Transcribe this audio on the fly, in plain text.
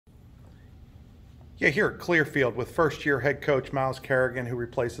Yeah, here at Clearfield with first-year head coach Miles Kerrigan, who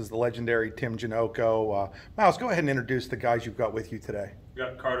replaces the legendary Tim Janocko. Miles, go ahead and introduce the guys you've got with you today. We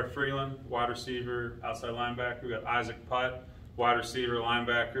got Carter Freeland, wide receiver, outside linebacker. We got Isaac Putt, wide receiver,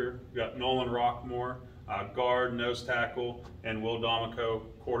 linebacker. We got Nolan Rockmore, guard, nose tackle, and Will Domico,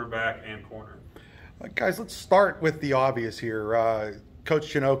 quarterback and corner. Guys, let's start with the obvious here.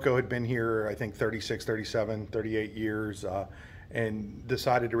 Coach Janocko had been here, I think, 36, 37, 38 years. And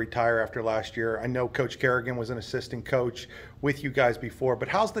decided to retire after last year. I know Coach Kerrigan was an assistant coach with you guys before, but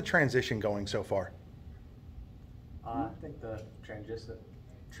how's the transition going so far? I think the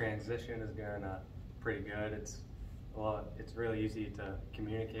transition is going pretty good. It's really easy to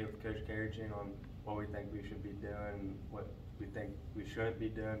communicate with Coach Kerrigan on what we think we should be doing, what we think we shouldn't be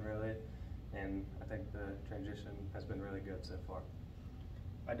doing, really. And I think the transition has been really good so far.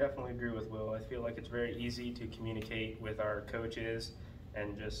 I definitely agree with Will. I feel like it's very easy to communicate with our coaches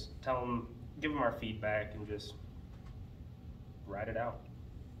and just give them our feedback and just write it out.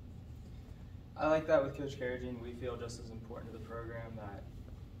 I like that with Coach Kerrigan. We feel just as important to the program that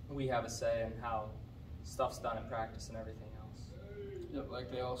we have a say in how stuff's done in practice and everything else. Yep,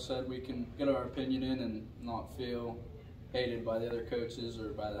 like they all said, we can get our opinion in and not feel hated by the other coaches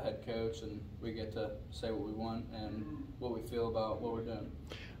or by the head coach, and we get to say what we want and what we feel about what we're doing.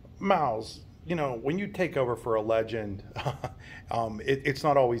 Miles, you know, when you take over for a legend, it's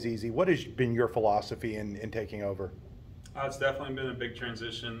not always easy. What has been your philosophy in taking over? It's definitely been a big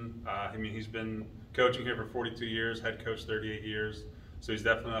transition. I mean, he's been coaching here for 42 years, head coach 38 years, so he's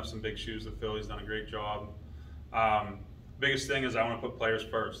definitely have some big shoes to fill. He's done a great job. Biggest thing is I want to put players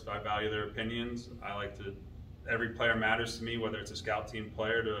first. I value their opinions. I like to. Every player matters to me, whether it's a scout team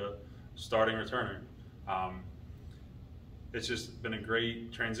player to a starting returner. It's just been a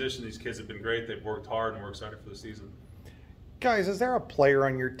great transition. These kids have been great. They've worked hard, and we're excited for the season. Guys, is there a player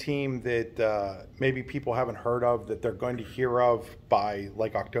on your team that maybe people haven't heard of that they're going to hear of by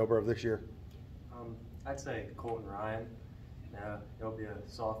like October of this year? I'd say Colton Ryan. He'll be a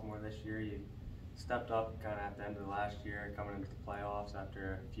sophomore this year. He stepped up kind of at the end of last year, coming into the playoffs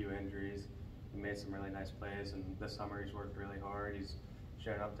after a few injuries. He made some really nice plays, and this summer he's worked really hard. He's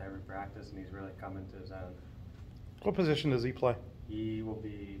shown up to every practice, and he's really come into his own. What position does he play? He will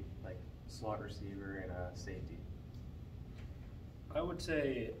be like slot receiver and a safety. I would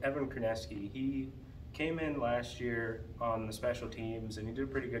say Evan Korneski. He came in last year on the special teams, and he did a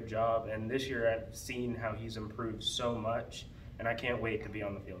pretty good job. And this year I've seen how he's improved so much, and I can't wait to be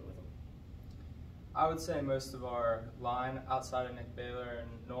on the field with him. I would say most of our line outside of Nick Baylor and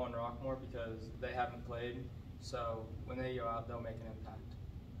Nolan Rockmore because they haven't played. So when they go out, they'll make an impact.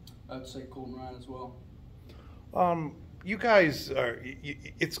 I'd say Colton Ryan as well. You guys,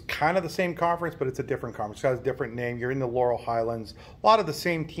 it's kind of the same conference, but it's a different conference. It's got a different name. You're in the Laurel Highlands. A lot of the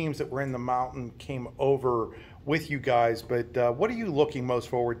same teams that were in the Mountain came over with you guys, but what are you looking most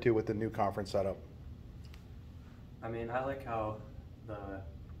forward to with the new conference setup? I mean, I like how the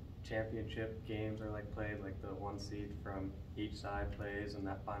championship games are played, like the one seed from each side plays in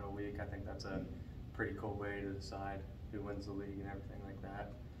that final week. I think that's a pretty cool way to decide who wins the league and everything like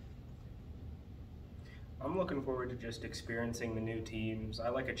that. I'm looking forward to just experiencing the new teams. I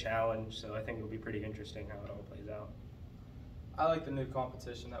like a challenge, so I think it'll be pretty interesting how it all plays out. I like the new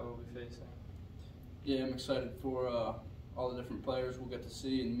competition that we'll be facing. Yeah, I'm excited for all the different players we'll get to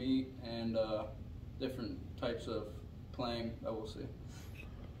see and meet, and different types of playing that we'll see.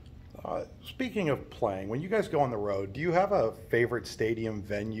 Speaking of playing, when you guys go on the road, do you have a favorite stadium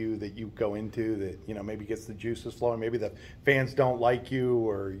venue that you go into that, you know, maybe gets the juices flowing? Maybe the fans don't like you,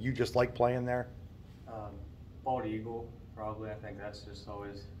 or you just like playing there? Bald Eagle, probably. I think that's just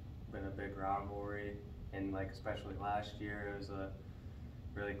always been a big rivalry, and especially last year it was a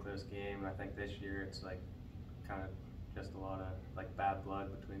really close game. I think this year it's kind of just a lot of bad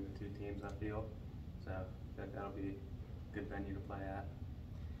blood between the two teams, I feel. So I think that'll be a good venue to play at.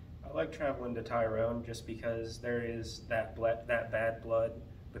 I like traveling to Tyrone just because there is that bad blood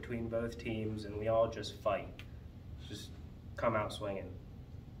between both teams, and we all just fight. Just come out swinging.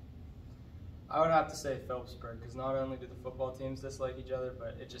 I would have to say Phillipsburg because not only do the football teams dislike each other,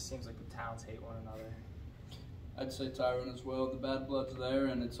 but it just seems like the towns hate one another. I'd say Tyrone as well. The bad blood's there,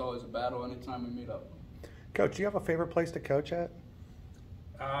 and it's always a battle anytime we meet up. Coach, do you have a favorite place to coach at?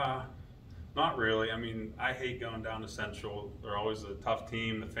 Not really. I mean, I hate going down to Central. They're always a tough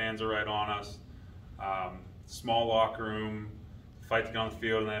team. The fans are right on us. Small locker room, fight to get on the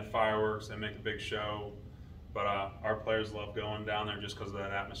field, and they have fireworks. They make a big show. But our players love going down there just because of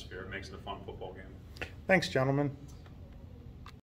that atmosphere. It makes it a fun football game. Thanks, gentlemen.